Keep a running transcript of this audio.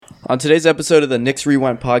On today's episode of the Knicks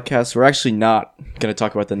Rewind podcast, we're actually not going to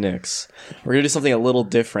talk about the Knicks. We're going to do something a little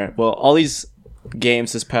different. Well, all these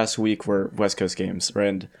games this past week were West Coast games,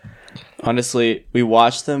 and honestly, we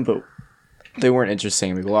watched them, but they weren't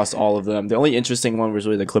interesting. We lost all of them. The only interesting one was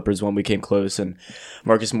really the Clippers one. We came close, and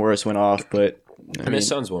Marcus Morris went off, but... I mean, the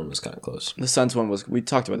Suns one was kind of close. The Suns one was... We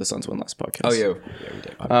talked about the Suns one last podcast. Oh, yeah. Yeah, we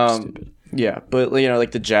did. I'm stupid. Yeah, but, you know,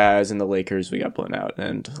 like the Jazz and the Lakers, we got blown out.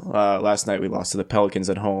 And last night we lost to the Pelicans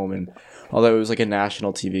at home. And although it was like a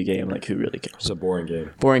national TV game, like who really cares? It was a boring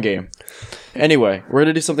game. Boring game. Anyway, we're going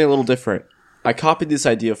to do something a little different. I copied this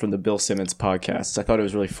idea from the Bill Simmons podcast. I thought it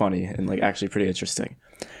was really funny and like actually pretty interesting.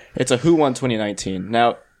 It's a Who Won 2019.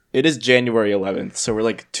 Now, it is January 11th, so we're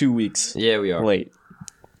like 2 weeks we are late.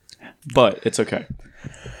 But it's okay.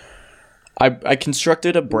 I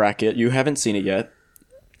constructed a bracket. You haven't seen it yet.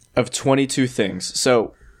 Of 22 things.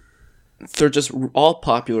 So they're just all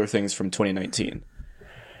popular things from 2019.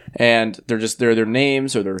 And they're their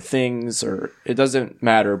names or their things, or it doesn't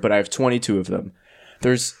matter, but I have 22 of them.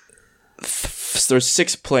 There's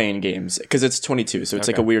 6 playing games because it's 22, so it's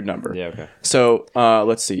like a weird number. Yeah, okay. So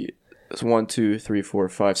let's see. It's 1, 2, 3, 4,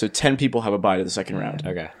 5. So 10 people have a bye to the second round.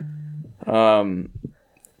 Okay.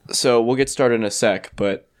 So we'll get started in a sec,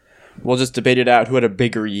 but we'll just debate it out. Who had a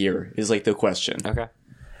bigger year is like the question. Okay.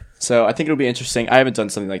 So I think it'll be interesting. I haven't done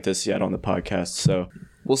something like this yet on the podcast. So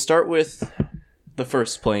we'll start with the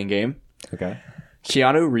first playing game. Okay.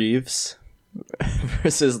 Keanu Reeves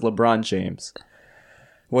versus LeBron James.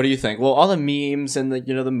 What do you think? Well, all the memes and the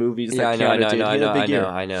the movies that Keanu did, he had a big year.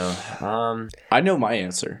 I know. I know my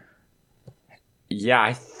answer. Yeah,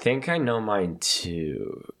 I think I know mine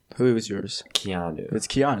too. Who was yours? Keanu. It's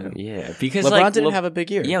Keanu. Yeah, because LeBron didn't have a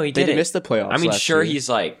big year. Yeah, he did. They missed the playoffs. I mean, last sure, year. he's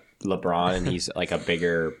like LeBron, and he's like a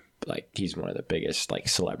bigger, like he's one of the biggest like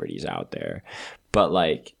celebrities out there. But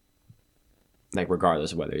like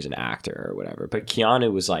regardless of whether he's an actor or whatever. But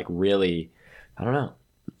Keanu was like really, I don't know,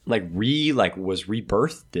 was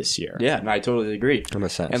rebirthed this year. Yeah, and I totally agree. In a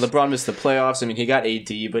sense. And LeBron missed the playoffs. I mean, he got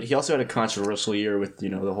AD, but he also had a controversial year with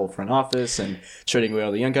the whole front office and trading away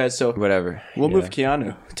all the young guys. So whatever. We'll move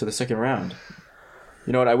Keanu to the second round.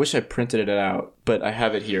 You know what? I wish I printed it out, but I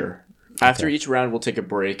have it here. After each round, we'll take a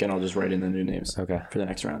break, and I'll just write in the new names for the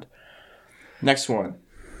next round. Next one.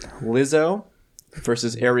 Lizzo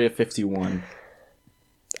versus Area 51.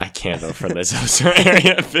 I can't vote for Lizzo for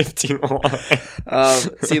Area 51.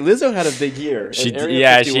 See, Lizzo had a big year.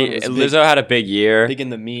 Lizzo had a big year. Big in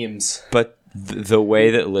the memes. But the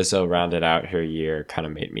way that Lizzo rounded out her year kind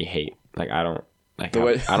of made me hate. Like, I don't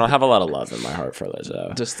have a lot of love in my heart for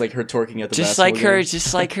Lizzo. Just like her twerking at the just like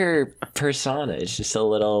her persona. It's just a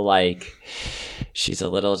little like she's a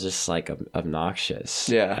little just like obnoxious.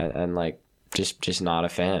 Yeah, and like just not a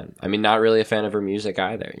fan. I mean, not really a fan of her music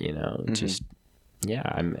either. Just.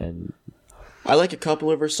 Yeah, I like a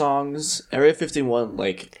couple of her songs. Area 51,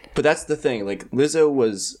 but that's the thing. Like, Lizzo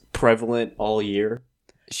was prevalent all year.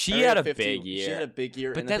 She had a big year.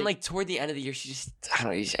 But then, toward the end of the year, she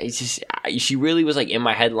really was, in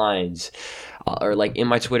my headlines or, in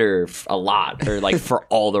my Twitter a lot or, for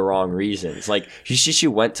all the wrong reasons. Like, she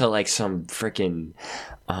went to, some freaking,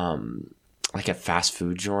 a fast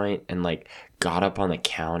food joint and, got up on the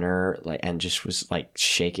counter, and just was,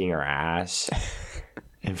 shaking her ass.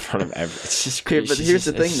 In front of it's just crazy. But here's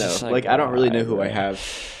the thing, though. I don't really know who I have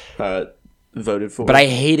voted for. But I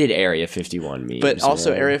hated Area 51 memes. But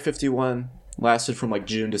also, Area 51 lasted from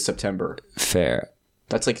June to September. Fair.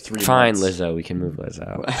 That's 3 months. Fine, Lizzo. We can move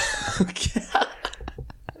Lizzo.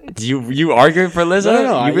 Do you arguing for Lizzo?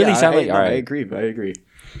 No. You really sound like. All right. I agree.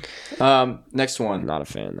 Next one. Not a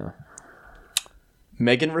fan though.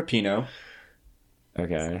 Megan Rapinoe.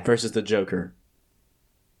 Okay. Versus the Joker.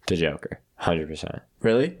 The Joker. 100%.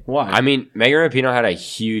 Really? Why? I mean, Megan Rapinoe had a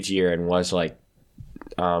huge year and was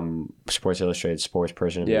Sports Illustrated Sports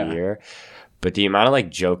Person of the Year. But the amount of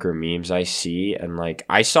Joker memes I see, and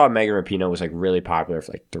I saw Megan Rapinoe was really popular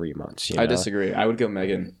for 3 months. I disagree. I would go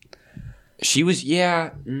Megan. She was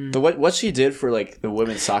what she did for the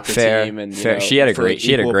women's soccer team and she had a great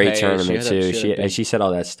tournament too. She said all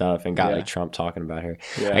that stuff and got Trump talking about her.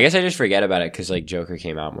 Yeah. I guess I just forget about it because Joker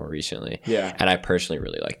came out more recently. Yeah, and I personally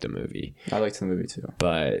really liked the movie. I liked the movie too,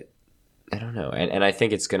 but I don't know. And I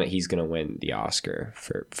think he's gonna win the Oscar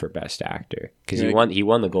for Best Actor because he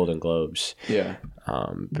won the Golden Globes. Yeah,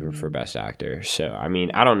 for Best Actor. So I mean,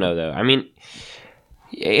 I don't know though. I mean.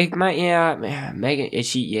 Megan.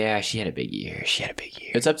 She had a big year.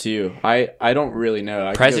 It's up to you. I don't really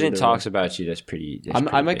know. President talks about you. That's pretty.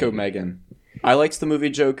 I might go Megan. I liked the movie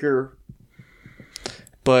Joker,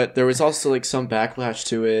 but there was also some backlash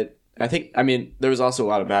to it. I mean, there was also a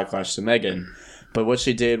lot of backlash to Megan, But what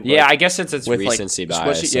she did, I guess it's recency bias.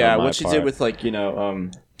 What she did with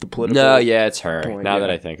the political. No, yeah, it's her. point, Now that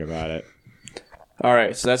I think about it. All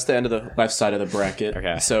right, so that's the end of the left side of the bracket.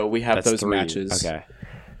 Okay, so we have those 3 matches. Okay.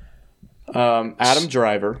 Adam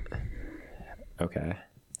Driver. Okay.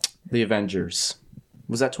 The Avengers.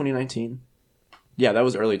 Was that 2019? Yeah, that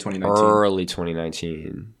was early 2019. Early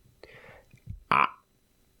 2019.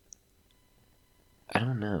 I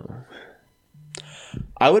don't know.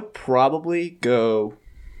 I would probably go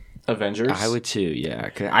Avengers. I would too, yeah.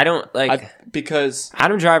 'Cause I don't because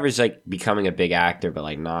Adam Driver's like becoming a big actor, but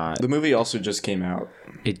like not. The movie also just came out.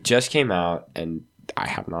 It just came out, and I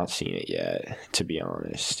have not seen it yet, to be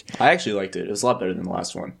honest. I actually liked it. It was a lot better than the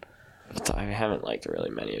last one. I haven't liked really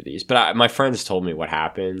many of these, but my friends told me what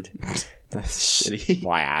happened. That's shitty.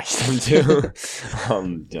 Well, I asked them to.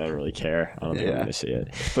 Don't really care. I don't think I'm going to see it.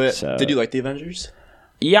 But did you like The Avengers?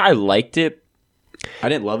 Yeah, I liked it. I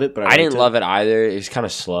didn't love it, but I didn't love it either. It was kind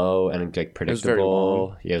of slow and like predictable. It was very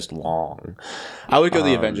long. Yeah, it was long. I would go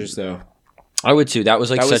The Avengers though. I would too. That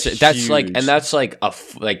was like that's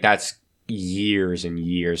that's years and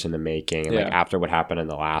years in the making, and like after what happened in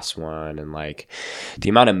the last one, and like the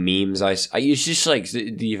amount of memes I it's just like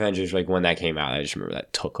the Avengers, like when that came out, I just remember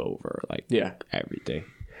that took over like everything.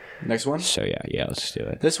 Next one. So yeah, let's do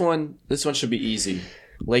it. This one should be easy.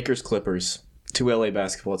 Lakers Clippers. 2 LA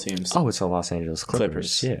basketball teams. Oh, it's the Los Angeles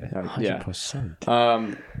Clippers. Yeah,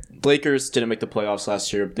 100%. Lakers didn't make the playoffs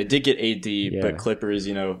last year. They did get AD, but Clippers,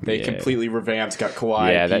 they completely revamped, got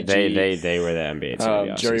Kawhi. Yeah, PG. they were the NBA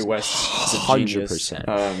team. Jerry West is a genius.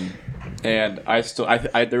 100%. And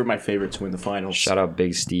they were my favorite to win the finals. Shout out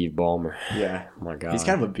Big Steve Ballmer. Yeah. Oh my God. He's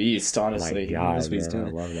kind of a beast, honestly. Oh my God, man, I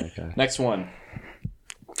love that guy. Next one.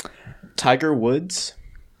 Tiger Woods,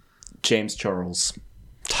 James Charles.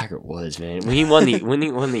 Tiger Woods, man. When he won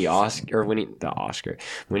the Oscar, when he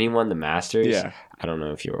won the Masters. Yeah. I don't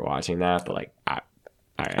know if you were watching that, but like I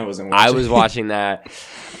wasn't watching. I was watching that.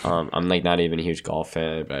 I'm like not even a huge golf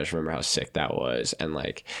fan, but I just remember how sick that was, and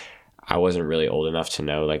like I wasn't really old enough to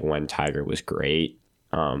know like when Tiger was great.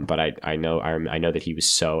 But I know that he was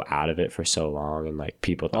so out of it for so long, and like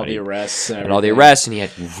people thought all the arrests and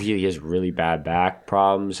he has really bad back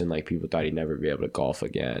problems, and like people thought he'd never be able to golf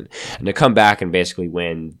again, and to come back and basically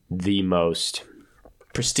win the most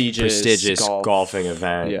prestigious golfing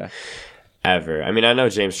event ever. I mean, I know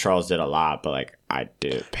James Charles did a lot, but like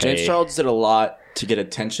James Charles did a lot to get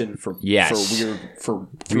attention for weird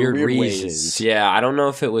reasons. Ways. Yeah, I don't know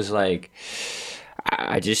if it was like.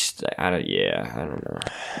 I don't know.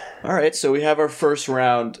 All right, so we have our first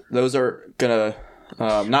round. Those are gonna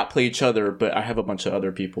not play each other, but I have a bunch of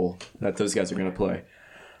other people that those guys are gonna play.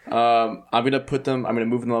 I'm gonna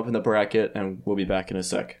move them up in the bracket, and we'll be back in a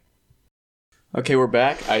sec. Okay, we're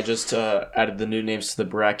back. I just added the new names to the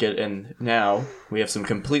bracket, and now we have some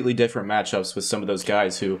completely different matchups with some of those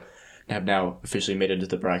guys who have now officially made it into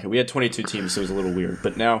the bracket. We had 22 teams, so it was a little weird.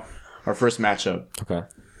 But now, our first matchup. Okay.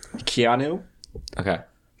 Keanu. Okay.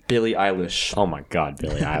 Billie Eilish. Oh my God,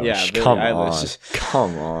 Billie Eilish. Yeah, Billie Eilish.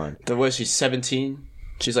 Come on. She's 17.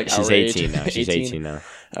 She's 18 now. She's 18 now.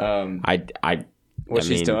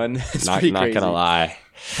 She's done. It's not crazy. Gonna lie.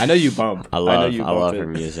 I know you bump. I love her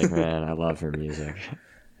music, man. I love her music.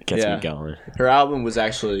 It gets me going. Her album was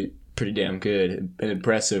actually pretty damn good and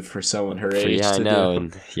impressive for someone her age. Yeah, I know.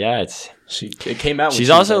 And it came out. She's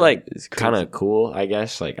also like kind of cool, I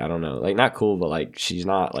guess. Like I don't know, like not cool, but like she's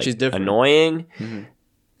not like she's different. Annoying. Mm-hmm.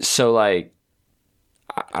 So like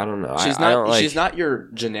I don't know. She's not your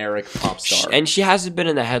generic pop star, and she hasn't been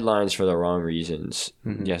in the headlines for the wrong reasons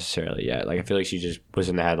necessarily yet. Like I feel like she just was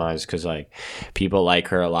in the headlines because like people like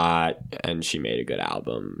her a lot, and she made a good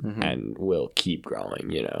album and will keep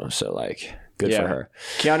growing. So like. Good for her.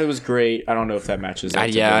 Keanu was great. I don't know if that matches.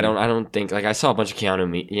 I don't think like I saw a bunch of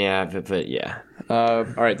Keanu. But yeah. All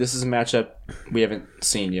right, this is a matchup we haven't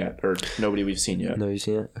seen yet, or nobody we've seen yet. No, you've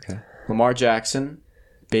seen it. Okay. Lamar Jackson,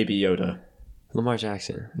 Baby Yoda. Lamar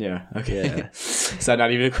Jackson. Yeah. Okay. Yeah. Is that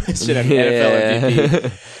not even a question? I mean,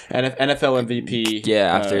 NFL MVP. NFL MVP.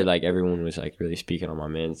 Yeah. After like everyone was like really speaking on my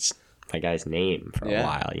guy's name for a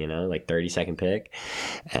while. Like 30-second pick,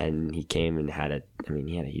 and he came and had a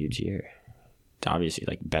huge year. Obviously,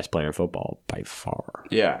 like best player in football by far.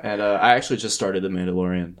 Yeah, and I actually just started The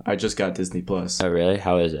Mandalorian. I just got Disney Plus. Oh, really?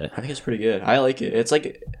 How is it? I think it's pretty good. I like it. It's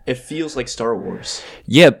like it feels like Star Wars.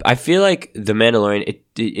 Yeah, I feel like The Mandalorian.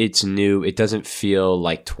 It's new. It doesn't feel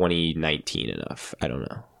like 2019 enough. I don't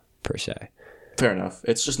know per se. Fair enough.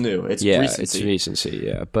 It's just new. It's recency. It's recency.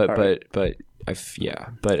 Yeah, but I'm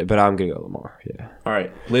gonna go Lamar. Yeah. All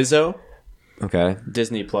right, Lizzo. Okay.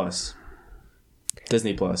 Disney Plus.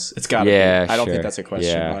 It's got to be. I don't think that's a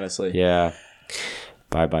question, honestly. Yeah.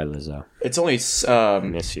 Bye Lizzo. It's only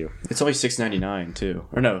miss you. It's only $6.99 too,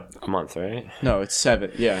 or no, a month, right? No, it's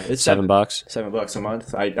 $7. Yeah, it's $7. $7 a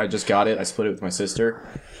month. I just got it. I split it with my sister.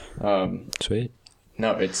 Sweet.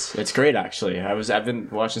 No, it's great actually. I've been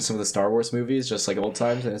watching some of the Star Wars movies, just like old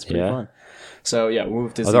times, and it's pretty fun. So yeah, we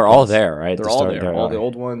moved Disney. They're all there, right? They're all there. All the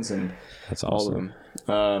old ones and that's awesome.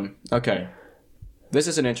 All of them. Okay, this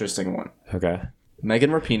is an interesting one. Okay.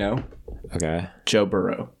 Megan Rapinoe. Okay. Joe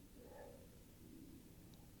Burrow.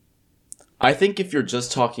 I think if you're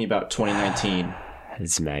just talking about 2019,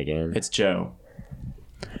 it's Megan. It's Joe.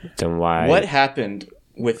 Then why? What happened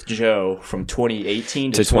with Joe from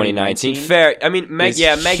 2018 to 2019? Fair. I mean,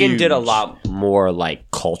 Megan did a lot more like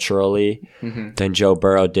culturally than Joe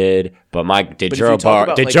Burrow did. But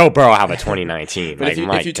Joe Burrow have a 2019? But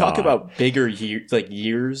if you talk about bigger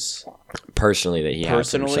years. Personally, that he had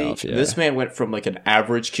for himself, this man went from like an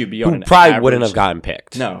average QB on wouldn't have gotten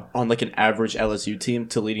picked. No, on like an average LSU team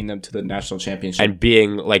to leading them to the national championship and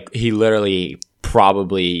being like he literally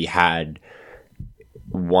probably had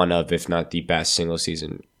one of, if not the best single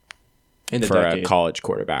season in the for decade. A college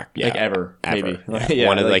quarterback, like ever. Maybe. Yeah,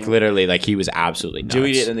 one of like literally like he was absolutely nuts.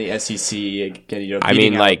 Doing it in the SEC, I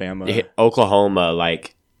mean, like Oklahoma,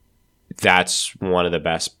 like that's one of the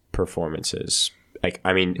best performances. Like,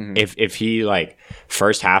 I mean, if he, like,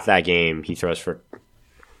 first half that game, he throws for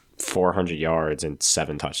 400 yards and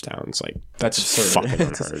 7 touchdowns. Like, that's absurd. Fucking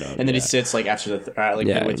unheard of. And then he sits, like, after the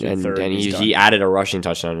midway through the third. And he added a rushing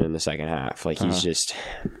touchdown in the second half. Like, he's just...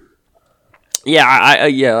 Yeah,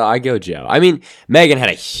 I go Joe. I mean, Megan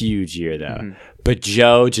had a huge year, though. But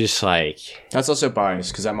Joe just, like... That's also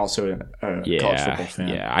biased, because I'm also a college football fan.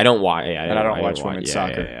 Yeah, I don't watch... and I don't watch women's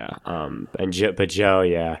soccer. But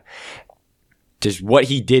Joe, just what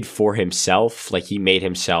he did for himself, like he made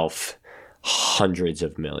himself hundreds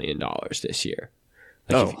of $1 million this year.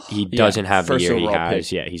 Like if he doesn't have the year he has.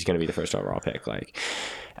 Pick. Yeah, he's going to be the first overall pick. Like,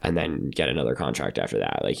 and then get another contract after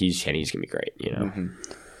that. Like he's going to be great. You know.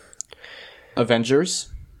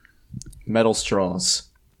 Avengers, metal straws.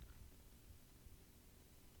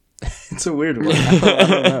 It's a weird one. I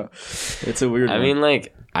don't know. It's a weird one. I mean,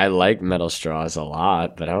 like, I like metal straws a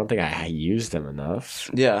lot, but I don't think I use them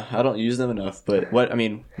enough. Yeah, I don't use them enough. But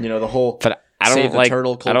the whole but I don't save like the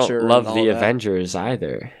turtle culture. I don't love the Avengers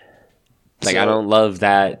either. Like, I don't love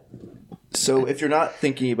that. So if you're not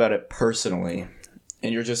thinking about it personally,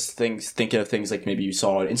 and you're just thinking of things like maybe you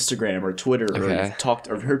saw on Instagram or Twitter or you've talked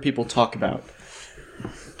or heard people talk about,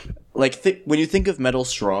 like when you think of metal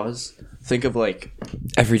straws, think of like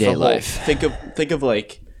everyday life. Think of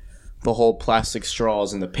like the whole plastic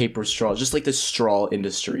straws and the paper straws, just like the straw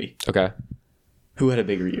industry. Okay. Who had a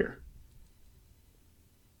bigger year?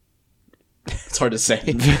 It's hard to say.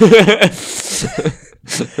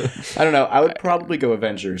 I don't know. I would probably go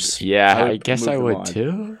Avengers. Yeah, I guess I would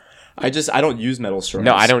too. I don't use metal straws.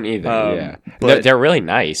 No, I don't either. But they're really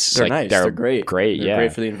nice. They're nice. They're great. Great. They're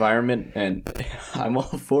great for the environment, and I'm all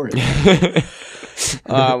for it.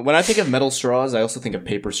 When I think of metal straws, I also think of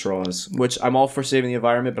paper straws, which I'm all for saving the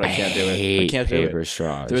environment, but I can't do it. I can't do it. Paper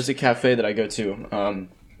straws. There's a cafe that I go to, and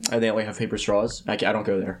they only have paper straws. I don't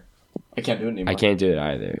go there. I can't do it anymore. I can't do it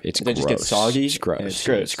either. It's gross. They just get soggy. It's gross.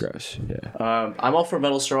 It's gross. Yeah. I'm all for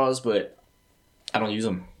metal straws, but I don't use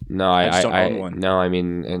them. No, I just don't own one. No, I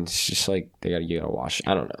mean, and it's just like you gotta wash.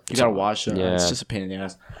 I don't know. You gotta wash them. Yeah. It's just a pain in the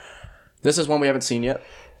ass. This is one we haven't seen yet.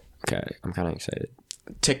 Okay, I'm kind of excited.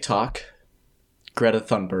 TikTok, Greta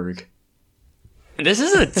Thunberg. This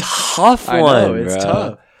is a tough one. I know, it's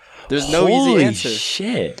tough. There's no easy answer.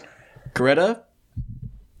 Shit. Greta,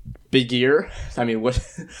 big year. I mean, what?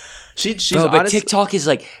 She's but TikTok is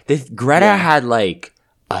like Greta had like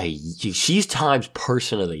she's Time's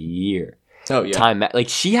Person of the Year. Oh yeah, like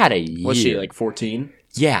she had a year. Was she like 14?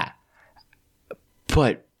 Yeah,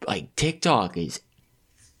 but like TikTok is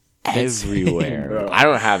everywhere. I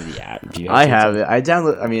don't have the app. Do you have I have it. I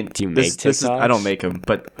download. I mean, do you make TikToks? I don't make them,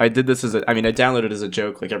 but I did this I downloaded it as a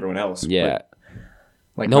joke, like everyone else. Yeah.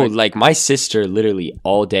 Like like my sister literally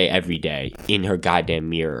all day, every day in her goddamn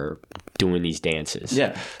mirror doing these dances.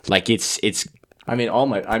 Yeah. Like it's. a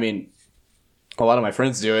lot of my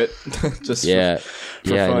friends do it. Just for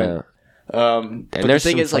fun. I know. But the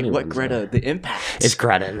thing is, like, what Greta? The impact. It's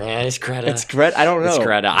Greta, man. It's Greta. I don't know. It's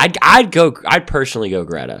Greta. I'd personally go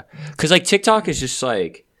Greta, because like TikTok is just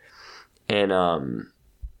like,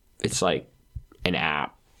 it's like an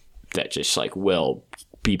app that just like will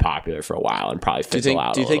be popular for a while and probably fizzle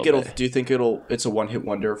out. Do you think it's a one-hit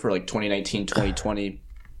wonder for like 2019, 2020,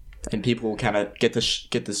 and people will kind of get this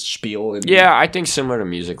spiel? Yeah, I think similar to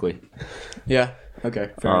Musical.ly. Yeah.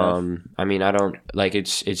 Okay. Fair enough. I mean, I don't like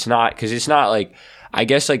it's not, because it's not like I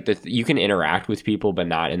guess like you can interact with people, but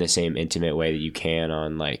not in the same intimate way that you can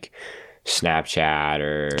on like Snapchat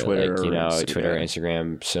or Twitter, like, Instagram. Twitter,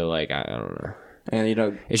 Instagram. So like I don't know. And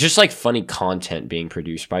it's just like funny content being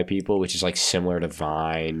produced by people, which is like similar to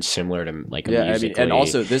Vine, similar to like Musical.ly. and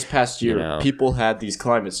also this past year, people had these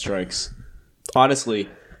climate strikes. Honestly,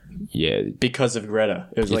 because of Greta,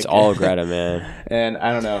 it's all Greta, man. And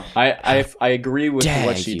I don't know, I agree with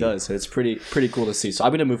what she does. It's pretty cool to see. So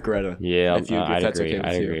I'm gonna move Greta. Yeah, if that's agree. Okay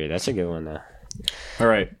with you. Agree. That's a good one though. All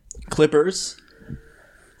right, Clippers.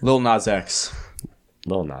 Lil Nas X.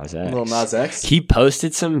 He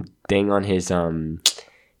posted some thing on his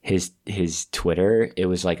Twitter. It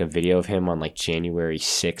was like a video of him on like January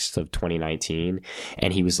 6th of 2019,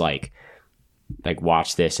 and he was like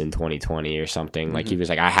watch this in 2020 or something. Mm-hmm. Like he was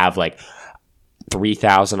like, I have like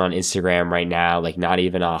 3,000 on Instagram right now, like not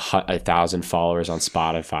even 1,000 followers on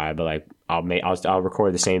Spotify, but like I'll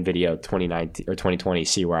record the same video 2019 or 2020,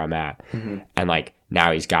 see where I'm at. Mm-hmm. And like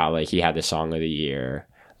now he had the song of the year.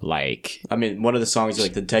 Like, I mean, one of the songs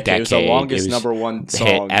like the decade. It was the longest number one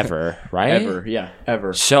song ever, right?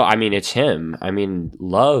 Ever. So I mean, it's him. I mean,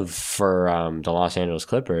 love for the Los Angeles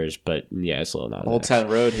Clippers, but yeah, it's a little not. Old Town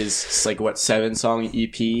Road, his 7-song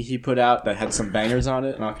EP he put out that had some bangers on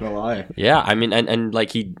it. Not gonna lie. Yeah, I mean, and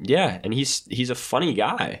like and he's a funny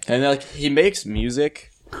guy, and like he makes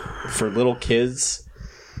music for little kids.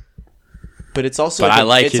 But it's also I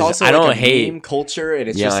don't hate meme culture, and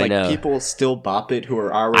it's just like people still bop it who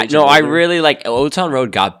are our age. I really like Old Town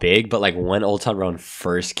Road got big, but like when Old Town Road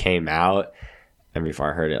first came out, and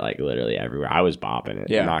before I heard it like literally everywhere, I was bopping it.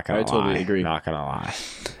 Yeah, not gonna lie. Totally agree. Not gonna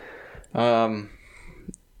lie.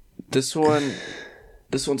 This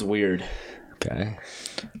one's weird. Okay.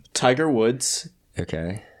 Tiger Woods.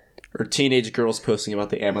 Okay. Or teenage girls posting about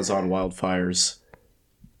the Amazon wildfires.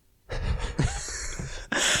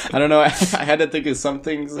 I don't know. I had to think of some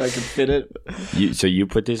things I could fit it. So you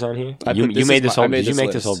put this on here? Did you make this whole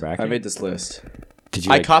bracket? I made this list. Did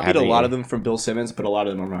you? I copied a lot of them from Bill Simmons, but a lot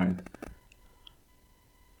of them are mine.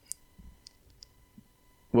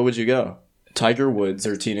 What would you go? Tiger Woods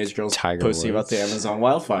or teenage girls posting about the Amazon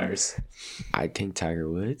wildfires? I think Tiger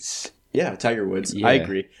Woods. Yeah, Tiger Woods. Yeah. I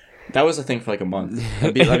agree. That was a thing for like a month.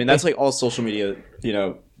 I mean, that's like all social media,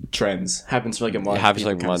 trends. Happens for like a month. It happens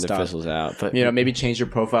for like a month. It fizzles out. But maybe change your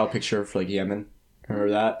profile picture for like Yemen.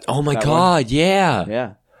 Remember that? Oh my God! Yeah.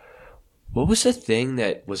 Yeah. What was the thing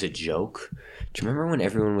that was a joke? Do you remember when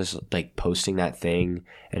everyone was like posting that thing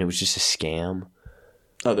and it was just a scam?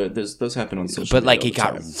 Oh, those happen on social media. But like it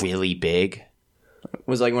got really big. It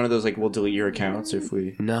was like one of those like we'll delete your accounts if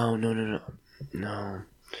we. No.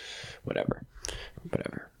 Whatever.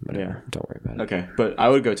 Yeah. Don't worry about it. Okay, but I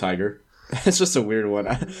would go Tiger. It's just a weird one.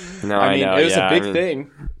 No, I mean, it was a big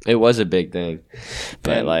thing. It was a big thing,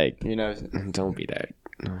 but and, don't be that.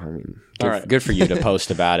 I mean, good for you to post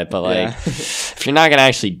about it, but like, if you're not gonna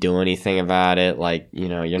actually do anything about it, like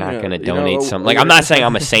you're not gonna donate some. Like, I'm not saying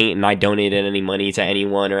I'm a saint and I donated any money to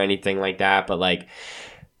anyone or anything like that, but like,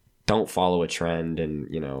 don't follow a trend and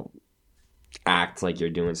act like you're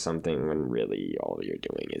doing something when really all you're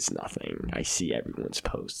doing is nothing. I see everyone's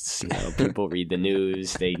posts. People read the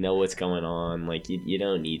news. They know what's going on. Like you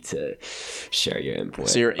don't need to share your input.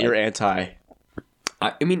 So you're anti.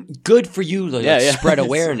 I mean, good for you to spread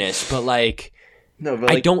awareness, but like, no,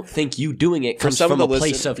 but I don't think you doing it comes from a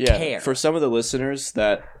place of care. For some of the listeners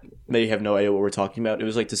that may have no idea what we're talking about, it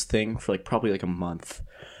was like this thing for like probably like a month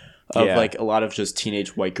of like a lot of just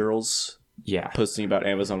teenage white girls. Yeah, posting about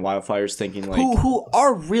Amazon wildfires, thinking like who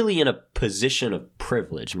are really in a position of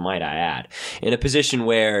privilege, might I add, in a position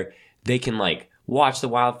where they can like watch the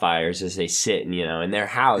wildfires as they sit, in their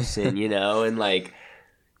house, and and like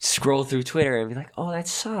scroll through Twitter and be like, "Oh, that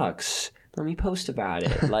sucks. Let me post about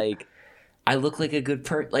it." Like, I look like a good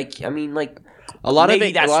person. Like, I mean, like a lot maybe of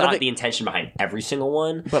it. That's not the intention behind every single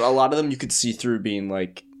one, but a lot of them you could see through being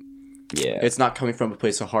like, yeah, it's not coming from a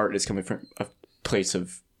place of heart. It's coming from a place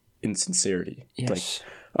of insincerity. Yes. Like,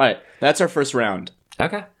 all right, that's our first round.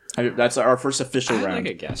 Okay. That's our first official round.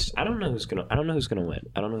 Like a guess. I don't know who's gonna win.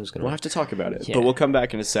 We'll have to talk about it, but we'll come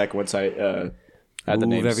back in a sec once I add the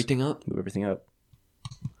names. Move everything up.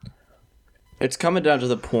 It's coming down to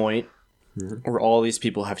the point where all these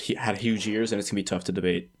people have had huge years, and it's gonna be tough to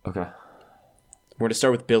debate. Okay. We're gonna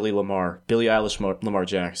start with Billie Eilish, Lamar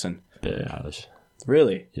Jackson. Billie Eilish.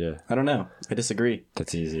 Really? Yeah. I don't know. I disagree.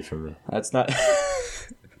 That's easy for me. That's not.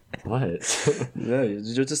 What? No,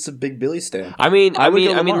 you're just a big Billy stan. I mean,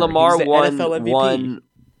 Lamar won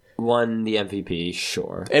the MVP,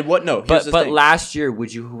 sure. And what? No, but last year,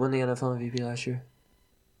 who won the NFL MVP last year?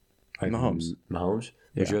 Mahomes.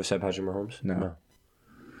 Would you have said Patrick Mahomes? No.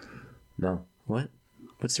 No. What?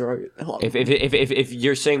 What's your argument? If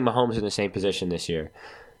you're saying Mahomes in the same position this year,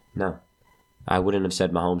 no, I wouldn't have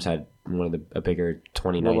said Mahomes had a bigger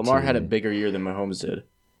 2019. Well, Lamar had a bigger year than Mahomes did.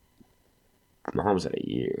 Mahomes had a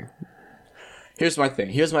year. Here's my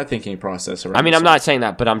thing. Here's my thinking process. I'm not saying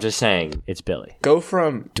that, but I'm just saying it's Billy. Go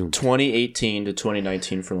from 2018 to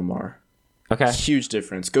 2019 for Lamar. Okay. Huge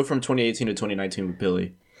difference. Go from 2018 to 2019 with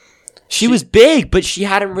Billy. She was big, but she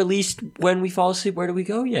hadn't released When We Fall Asleep, Where Do We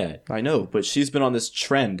Go yet. I know, but she's been on this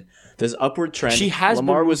trend. This upward trend. She has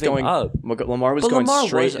Lamar been was going up. Lamar was going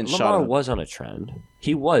straight and shot up. Lamar was on a trend.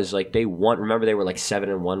 He was. Like, they won. Remember, they were like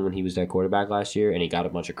 7-1 when he was their quarterback last year, and he got a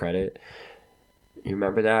bunch of credit. You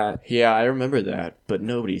remember that? Yeah, I remember that, but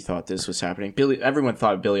nobody thought this was happening. Everyone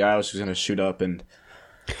thought Billie Eilish was going to shoot up, and.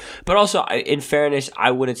 But also, in fairness,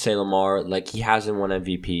 I wouldn't say Lamar. Like, he hasn't won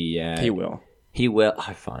MVP yet. He will. He will.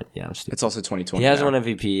 Oh, fine. Yeah, I'm stupid. It's also 2020. He hasn't won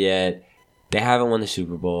MVP yet. They haven't won the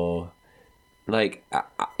Super Bowl. Like,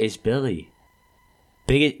 it's Billy.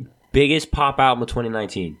 Biggest pop album of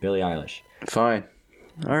 2019, Billie Eilish. Fine.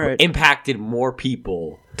 All right. Impacted more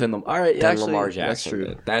people than Lamar Jackson. That's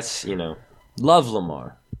true. That's, love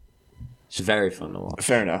Lamar. It's very fun to watch.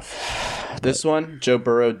 Fair enough. This one, Joe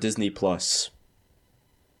Burrow, Disney Plus.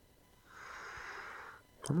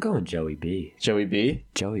 I'm going Joey B. Joey B?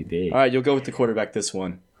 Joey B. All right, you'll go with the quarterback this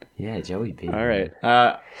one. Yeah, Joey B. All right.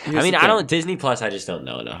 Disney Plus, I just don't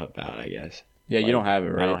know enough about, I guess. Yeah, you don't have it,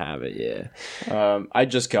 right? I don't have it, yeah. I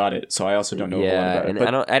just got it, so I also don't know a lot about it.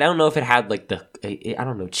 And I don't know if it had, like, I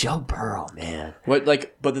don't know, Joe Burrow, man. But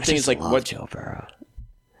the thing is, like, what Joe Burrow.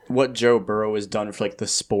 What Joe Burrow has done for, like, the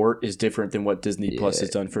sport is different than what Disney Plus has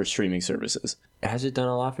done for streaming services. Has it done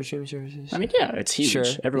a lot for streaming services? I mean, yeah, it's huge. Sure.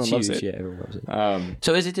 Everyone loves it. Yeah, everyone loves it.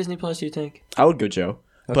 So is it Disney Plus, do you think? I would go Joe.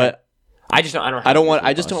 Okay. But I don't want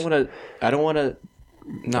to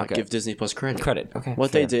not give Disney Plus credit. Okay.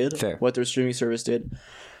 What they did, fair. What their streaming service did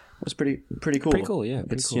was pretty cool. Pretty cool, yeah.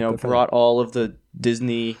 It's brought all of the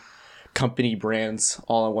Disney company brands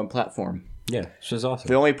all on one platform. Yeah, which is awesome.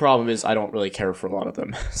 The only problem is I don't really care for a lot of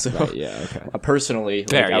them. So right, yeah, okay. Personally,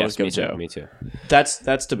 I would go Joe. Me too.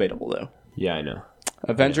 That's debatable though. Yeah, I know.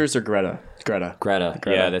 Avengers or Greta?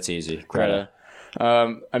 Yeah, that's easy. Greta.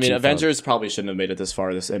 Avengers probably shouldn't have made it this far.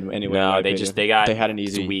 Anyway. No, they had an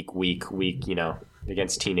easy week.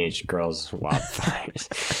 Against teenage girls,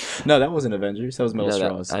 Wildfires. No, that wasn't Avengers. That was Metal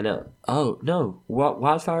Straws. I know. Oh no,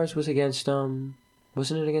 Wildfires was against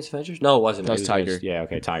Wasn't it against Avengers? No, it wasn't. That was Tiger.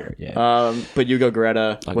 Okay, Tiger. Yeah. But you go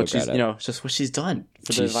Greta. Greta. Just what she's done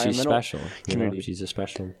for the environmental she's special. community. She's a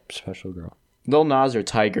special girl. Lil Nas or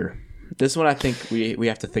Tiger? This one I think we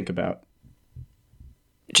have to think about.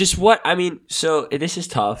 So this is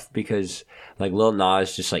tough because like Lil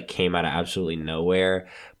Nas just like came out of absolutely nowhere,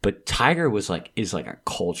 but Tiger is like a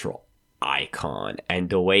cultural icon, and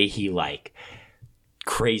the way he like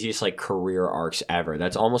craziest like career arcs ever.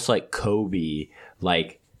 That's almost like Kobe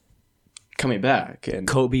like coming back, and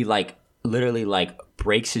Kobe like literally like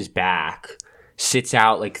breaks his back, sits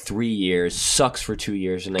out like 3 years, sucks for 2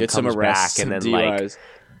 years, and then comes back and then DUIs. Like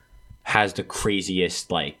has the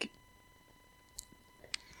craziest like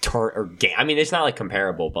game. I mean, it's not like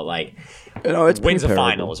comparable, but like wins the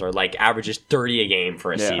finals or like averages 30 a game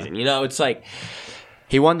for a season. It's like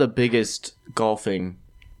he won the biggest golfing.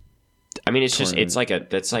 I mean, it was just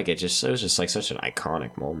like such an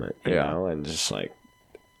iconic moment, you know, and just like.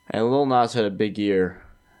 And Lil Nas had a big year,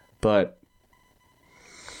 but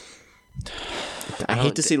I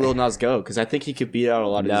hate to see Lil Nas go because I think he could beat out a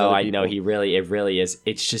lot of these other people. No, it really is.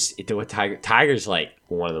 It's just with Tiger's like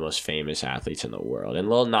one of the most famous athletes in the world, and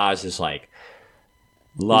Lil Nas is like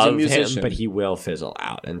love him, but he will fizzle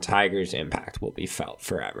out, and Tiger's impact will be felt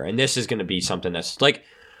forever. And this is going to be something that's like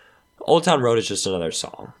Old Town Road is just another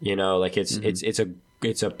song, like it's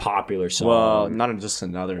a popular song. Well, not just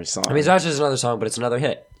another song. I mean, it's not just another song, but it's another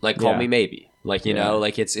hit. Like Call Me Maybe. Like,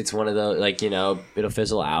 like it's one of the, like, it'll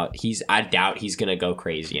fizzle out. I doubt he's going to go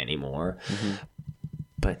crazy anymore. Mm-hmm.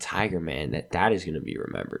 But Tiger, man, that is going to be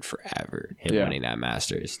remembered forever. Him winning that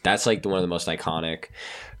Masters. That's like one of the most iconic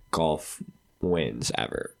golf wins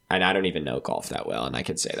ever. And I don't even know golf that well, and I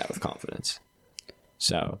can say that with confidence.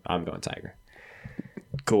 So I'm going Tiger.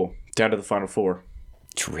 Cool. Down to the final four.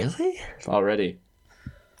 Really? Already.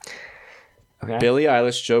 Okay. Billie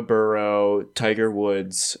Eilish, Joe Burrow, Tiger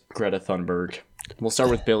Woods, Greta Thunberg. We'll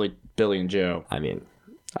start with Billy and Joe. I mean,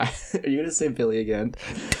 are you gonna say Billy again?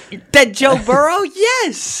 That Joe Burrow?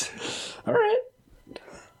 Yes. All right.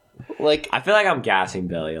 Like, I feel like I'm gassing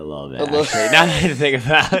Billy a little bit. Actually, now that I think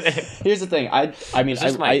about it. Here's the thing. I mean,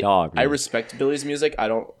 my dog. I respect Billy's music. I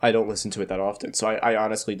don't listen to it that often, so I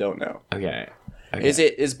honestly don't know. Okay.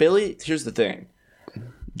 Is Billy? Here's the thing.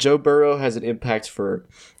 Joe Burrow has an impact for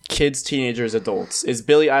kids, teenagers, adults. Is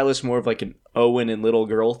Billie Eilish more of like an Owen and little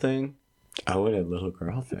girl thing? Owen and little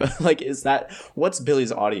girl thing? Like, is that... What's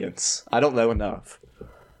Billie's audience? I don't know enough.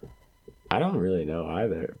 I don't really know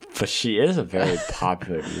either. But she is a very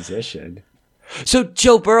popular musician. So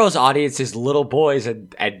Joe Burrow's audience is little boys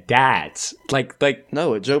and dads. Like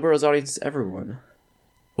no, Joe Burrow's audience is everyone.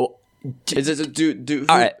 Well, is it who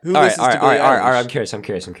all right, I'm curious.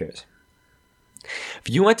 If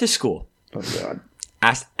you went to school, oh god,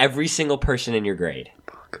 asked every single person in your grade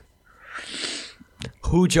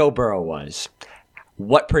who Joe Burrow was,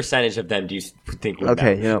 what percentage of them do you think would know?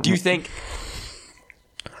 Yeah. Do you think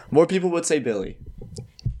more people would say Billie?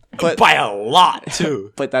 But by a lot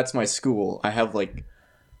too. But that's my school. I have like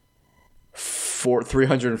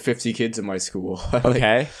 350 kids in my school.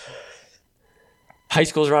 Okay. High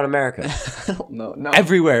schools around America. No.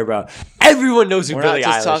 Everywhere, bro. Everyone knows who Billie Eilish is.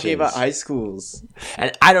 We're not just talking about high schools.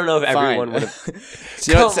 And I don't know if everyone would have...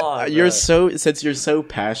 Since you're so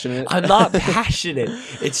passionate. I'm not passionate.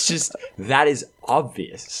 It's just, that is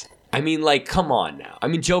obvious. I mean, like, come on now. I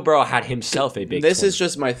mean, Joe Burrow had himself a big... This is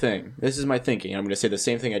just my thing. This is my thinking. I'm going to say the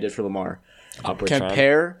same thing I did for Lamar.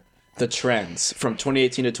 Compare the trends from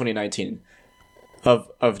 2018 to 2019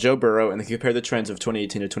 of Joe Burrow, and then compare the trends of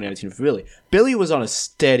 2018 to 2019 for Billie. Billie was on a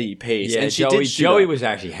steady pace. Yeah, and Joey was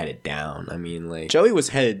actually headed down. I mean, like... Joey was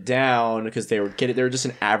headed down because they were just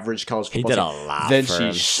an average college football team. He did a lot then for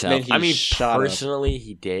himself. Then he personally,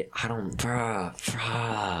 he did... I don't...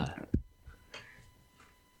 Bruh.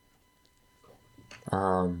 I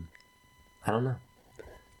don't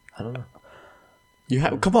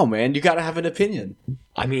know. Come on, man. You gotta have an opinion.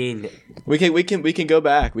 I mean, we can go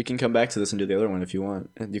back. We can come back to this and do the other one if you want,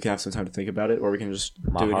 and you can have some time to think about it, or we can just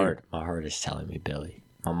my heart is telling me Billie.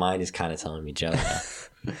 My mind is kind of telling me Joe.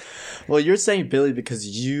 Well, you're saying Billie because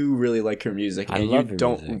you really like her music, and you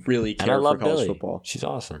don't really care for college football. She's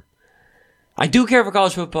awesome. I do care for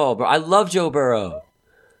college football, but I love Joe Burrow.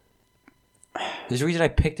 There's a reason I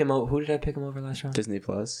picked him over. Who did I pick him over last round? Disney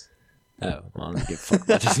Plus. Oh, well, I'm gonna give a fuck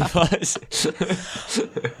about Disney Plus.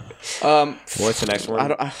 What's the next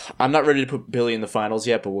one? I'm not ready to put Billie in the finals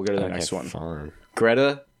yet, but we'll go to the next one. Fine.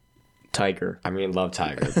 Greta, Tiger. I mean, love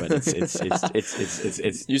Tiger, but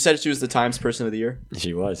it's. You said she was the Times Person of the Year.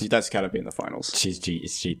 She was. That's gotta be in the finals. She's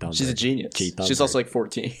Thunder. She's a genius. She's also like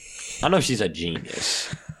 14. I don't know if she's a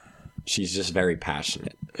genius. She's just very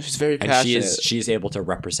passionate. She's very passionate. And she is able to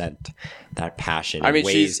represent that passion. I mean,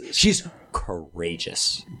 she's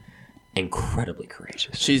courageous, incredibly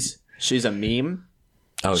courageous. She's a meme.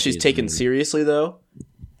 Oh, she's taken seriously though.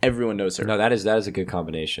 Everyone knows her. No, that is a good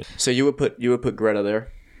combination. So you would put Greta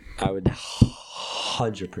there. I would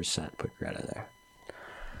 100% put Greta there.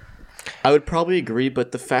 I would probably agree,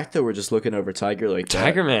 but the fact that we're just looking over Tiger like that.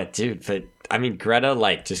 Tiger, man, dude, but I mean, Greta,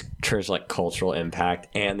 like, just curves like cultural impact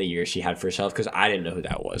and the year she had for herself, because I didn't know who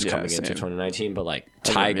that was coming into 2019, but like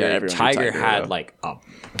Tiger had like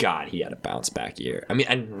he had a bounce back year. I mean,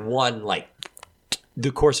 and one like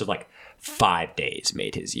the course of like 5 days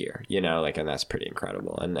made his year, you know, like, and that's pretty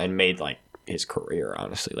incredible, and made like his career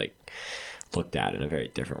honestly like looked at in a very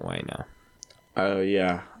different way now. Oh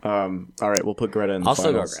yeah. All right, we'll put Greta in the I'll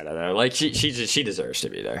finals. still go Greta though. Like she deserves to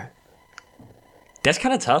be there. That's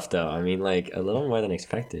kind of tough though. I mean, like a little more than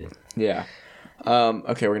expected. Yeah.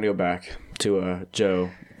 Okay, we're gonna go back to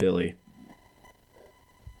Joe, Billie.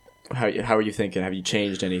 How are you thinking? Have you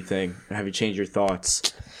changed anything? Have you changed your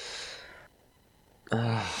thoughts?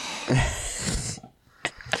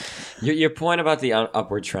 Your point about the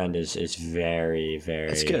upward trend is very,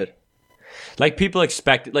 very. It's good. Like, people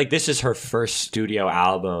expect, like, this is her first studio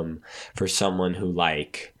album for someone who,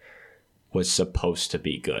 like, was supposed to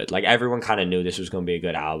be good. Like, everyone kind of knew this was going to be a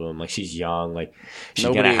good album. Like, she's young. Like, she's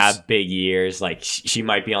going to have big years. Like, she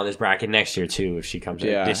might be on this bracket next year, too, if she comes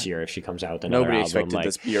out this year, if she comes out with another album. Nobody expected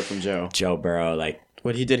this year from Joe. Joe Burrow, like.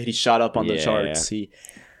 What he did, he shot up on the charts. You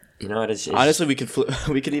know what? Honestly, we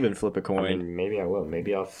could even flip a coin. I mean, maybe I will.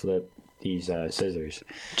 Maybe I'll flip these scissors.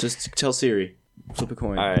 Just tell Siri. Flip a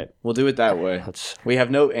coin. All right. We'll do it that way. We have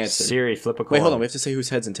no answer. Siri, flip a coin. Wait, hold on. We have to say whose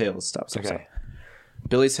heads and tails. Stop. Okay.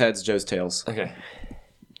 Billie's heads, Joe's tails. Okay.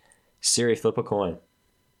 Siri, flip a coin.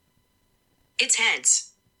 It's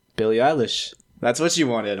heads. Billie Eilish. That's what you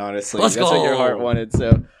wanted, honestly. Let's go. That's what your heart wanted.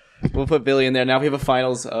 So we'll put Billie in there. Now we have a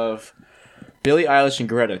finals of Billie Eilish and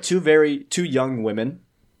Greta. Two young women.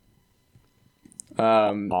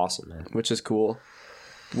 Awesome, man. Which is cool.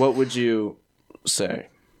 What would you say?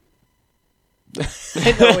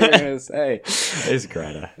 I know what you're gonna say. It's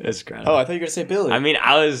Greta. Oh, I thought you were gonna say Billie. I mean,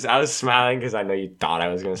 I was smiling because I know you thought I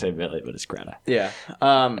was gonna say Billie, but it's Greta. Yeah.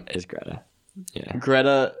 It's Greta. Yeah.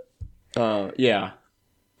 Greta. Yeah.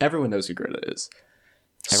 Everyone knows who Greta is.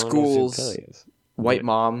 Everyone Schools, knows who Billie is. white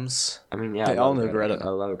moms. I mean, yeah, they all know Greta. I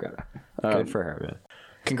love Greta. Good for her, man.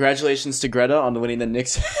 Congratulations to Greta on winning the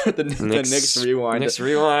Knicks, the Knicks Rewind. Knicks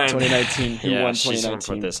Rewind. 2019. Who won 2019? She's gonna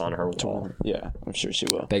put this on her wall. Yeah, I'm sure she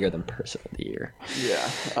will. Bigger than Person of the Year.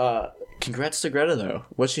 Yeah. Congrats to Greta, though.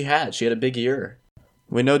 What she had a big year.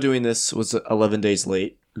 We know doing this was 11 days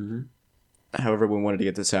late. Mm-hmm. However, we wanted to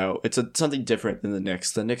get this out. It's something different than the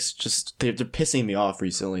Knicks. The Knicks they're pissing me off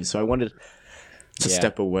recently, so I wanted to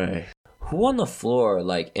step away. Who on the floor,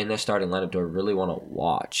 like, in their starting lineup do I really want to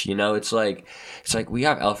watch? You know, it's like we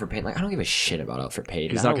have Elfrid Payton. Like, I don't give a shit about Elfrid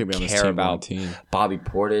Payton. He's not going to be on this team. About Bobby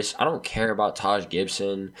Portis. I don't care about Taj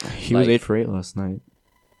Gibson. He was 8 for 8 last night.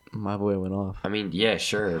 My boy went off. I mean, yeah,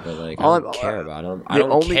 sure, but like, I don't care about him. I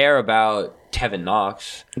don't care about Kevin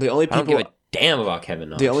Knox. I don't give a damn about Kevin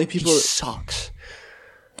Knox. The only people he sucks.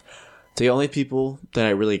 The only people that I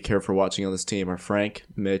really care for watching on this team are Frank,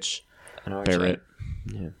 Mitch, Barrett.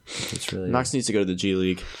 Yeah, it's really Knox needs to go to the G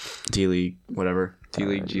League, D League, whatever. D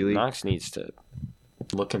League, G League. Knox needs to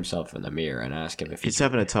look himself in the mirror and ask him if he's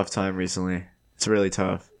having a tough time recently. It's really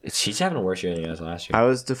tough. He's having a worse year than he was last year. I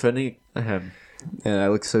was defending him, and I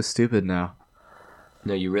look so stupid now.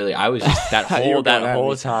 No, you really. I was just that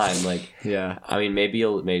whole time. Like, yeah. I mean, maybe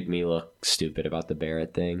you'll make me look stupid about the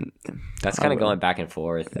Barrett thing. That's kind of going back and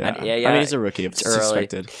forth. Yeah. I mean, he's a rookie. It's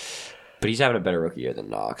expected. But he's having a better rookie year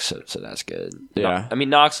than Knox, so that's good. Yeah. I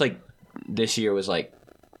mean, Knox, like, this year was like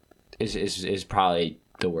is probably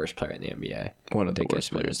the worst player in the NBA. One of the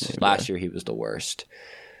worst players. Last year he was the worst.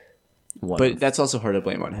 But that's also hard to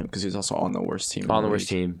blame on him because he was also on the worst team. On the worst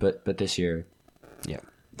team, but this year, yeah.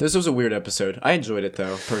 This was a weird episode. I enjoyed it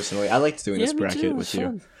though, personally. I liked doing this bracket with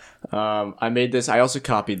you. I made this. I also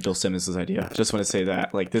copied Bill Simmons' idea. Just want to say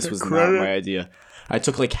that. Like, this was not my idea. I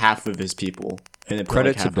took like half of his people and then put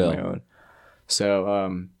like half of my own.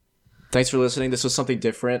 So, thanks for listening. This was something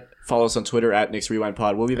different. Follow us on Twitter at Knicks Rewind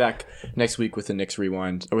Pod. We'll be back next week with the Knicks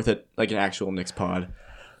Rewind, or with an actual Knicks Pod,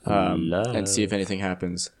 and see if anything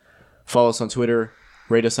happens. Follow us on Twitter.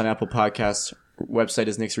 Rate us on Apple Podcasts. Website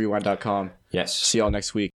is knicksrewind.com. Yes. See y'all next week.